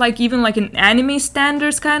normal, like even like in anime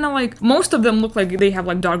standards, kind of like most of them look like they have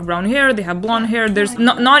like dark brown hair, they have blonde hair. There's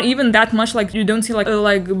not even that much, like you don't see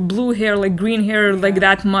like blue hair, like green hair, like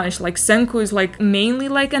that much. Like Senku is like mainly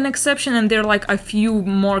like an exception, and there are like a few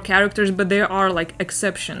more characters, but there are like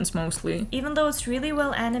exceptions mostly. Even though it's really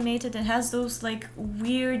well animated, it has those like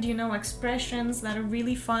weird, you know, expressions that are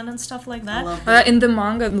really fun and stuff like that. In the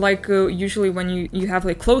manga, like usually when you have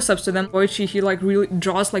like close-ups to them, Oichi, he like really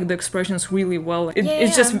draws like the expressions really well.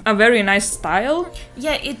 It's just a very nice style.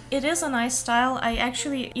 Yeah, it is a nice style. I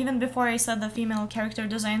actually, even before I said the female character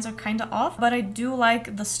designs are kind of off, but I do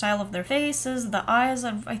like the style of their faces. The eyes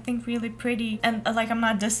are, I think, really pretty. And like, I'm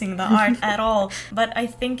not dissing the art at all, but I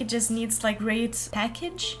think it just needs like great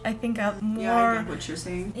package. I think a more... Yeah, I get what you're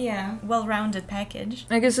saying. Yeah, well-rounded package.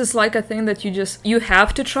 I guess it's like a thing that you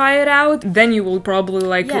have to try it out, then you will probably probably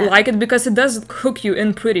Yeah. like it because it does hook you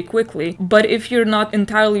in pretty quickly. But if you're not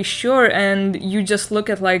entirely sure and you just look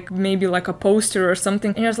at like maybe like a poster or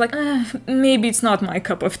something and you're just like, maybe it's not my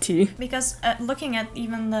cup of tea. Because looking at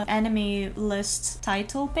even the anime list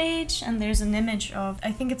title page, and there's an image of,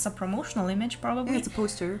 I think it's a promotional image probably. Yeah, it's a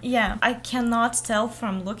poster. Yeah, I cannot tell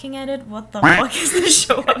from looking at it what the fuck is the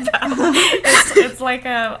show about. It's like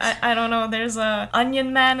I don't know, there's a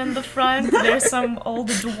onion man in the front, there's some old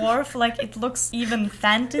dwarf, like it looks even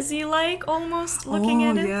fantasy-like almost looking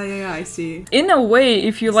at it. Yeah, I see. In a way,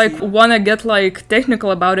 if you like wanna get like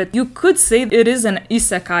technical about it, you could say it is an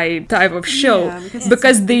isekai type of show. Yeah,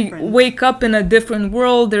 because it's they different. wake up in a different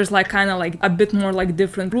world. There's like kind of like a bit more like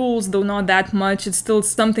different rules, though not that much. It's still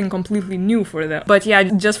something completely new for them. But yeah,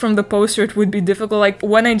 just from the poster it would be difficult. Like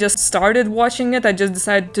when I just started watching it, I just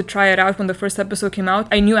decided to try it out when the first episode came out.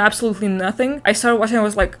 I knew absolutely nothing. I started watching, I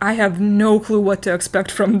was like, I have no clue what to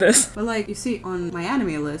expect from this. But like you see on my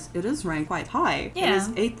anime list, it is ranked quite high. Yeah. It is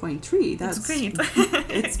 8.3. That's great.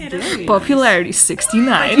 It's It is. very Popularity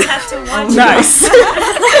 69. You have to watch Nice.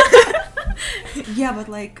 Yeah, but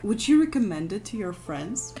like, would you recommend it to your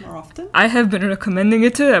friends more often? I have been recommending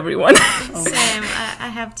it to everyone. Same, I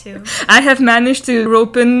have to. I have managed to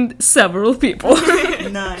rope in several people.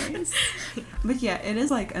 Nice. But yeah, it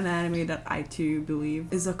is like an anime that I too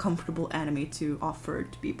believe is a comfortable anime to offer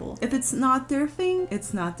to people. If it's not their thing,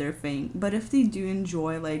 it's not their thing. But if they do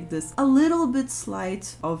enjoy like this a little bit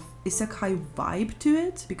slight of isekai vibe to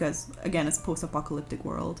it, because again it's post-apocalyptic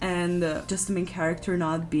world, and just the main character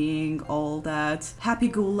not being all that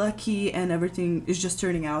happy-go-lucky and everything is just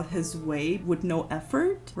turning out his way with no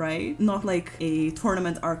effort, right? Not like a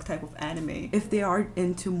tournament arc type of anime. If they are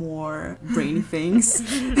into more brainy things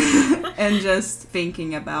and just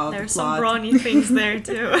thinking about There's the some plot. brawny things there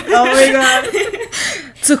too. Oh my god.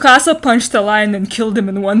 Tsukasa punched a lion and killed him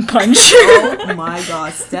in one punch. Oh my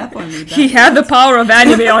god, step on me. He had the power of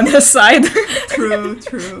anime on his side.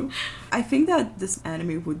 True. I think that this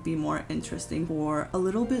anime would be more interesting for a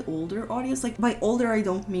little bit older audience. Like by older, I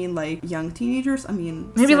don't mean like young teenagers. I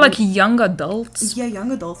mean Maybe like young adults. yeah,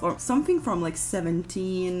 young adults, or something from like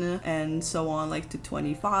 17 and so on, like to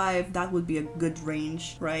 25. That would be a good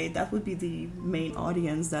range, right? That would be the main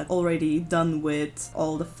audience that already done with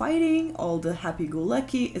all the fighting, all the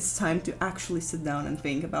happy-go-lucky. It's time to actually sit down and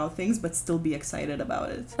think about things, but still be excited about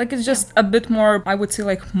it. Like it's just a bit more, I would say,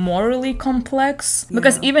 like morally complex.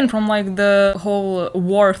 Because Yeah. even from like the whole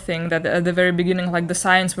war thing that at the very beginning, like the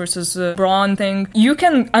science versus brawn thing, you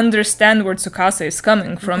can understand where Tsukasa is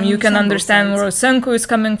coming from. You can understand where Senku is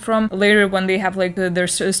coming from. Later when they have like their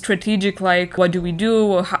strategic, like what do we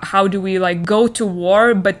do? How do we like go to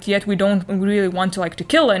war, but yet we don't really want to like to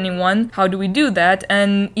kill anyone? How do we do that?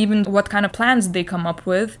 And even what kind of plans they come up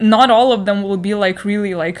with. Not all of them will be like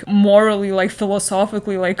really like morally, like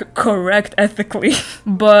philosophically, like correct ethically.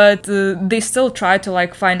 But they still try to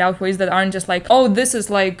like find out ways that aren't just like, oh, this is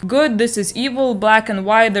like good, this is evil, black and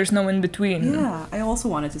white, there's no in between. Yeah, I also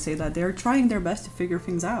wanted to say that they're trying their best to figure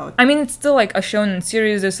things out. I mean, it's still like a shonen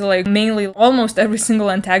series. There's like mainly almost every single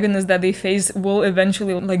antagonist that they face will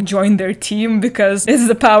eventually like join their team because it's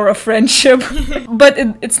the power of friendship. But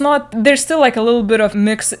it's not, there's still like a little bit of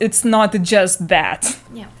mix. It's not just that.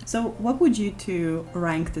 Yeah. So what would you two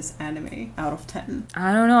rank this anime out of 10?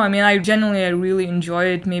 I don't know. I mean, I really enjoy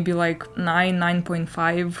it. Maybe like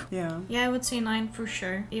 9.5. Yeah. Yeah, I would say 9 for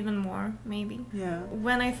sure. Even more, maybe. Yeah.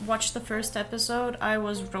 When I watched the first episode, I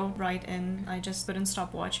was roped right in. I just couldn't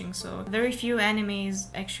stop watching. So very few animes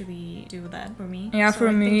actually do that for me. Yeah, so for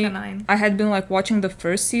I me, think a 9. I had been like watching the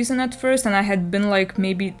first season at first, and I had been like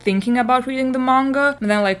maybe thinking about reading the manga, but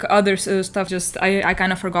then like other stuff just I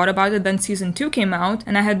kind of forgot about it. Then season 2 came out,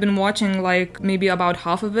 and I had been watching like maybe about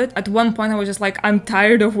half of it. At one point I was just like, I'm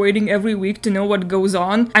tired of waiting every week to know what goes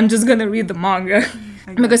on. I'm just gonna read the manga.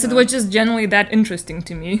 Because it was just generally that interesting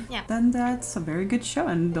to me. Yeah. Then that's a very good show,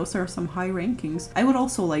 and those are some high rankings. I would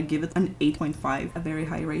also like give it an 8.5, a very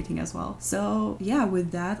high rating as well. So yeah,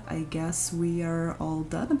 with that, I guess we are all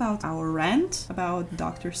done about our rant about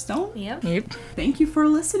Dr. Stone. Yep. Yep. Thank you for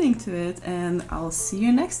listening to it, and I'll see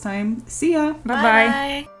you next time. See ya!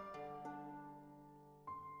 Bye-bye. Bye.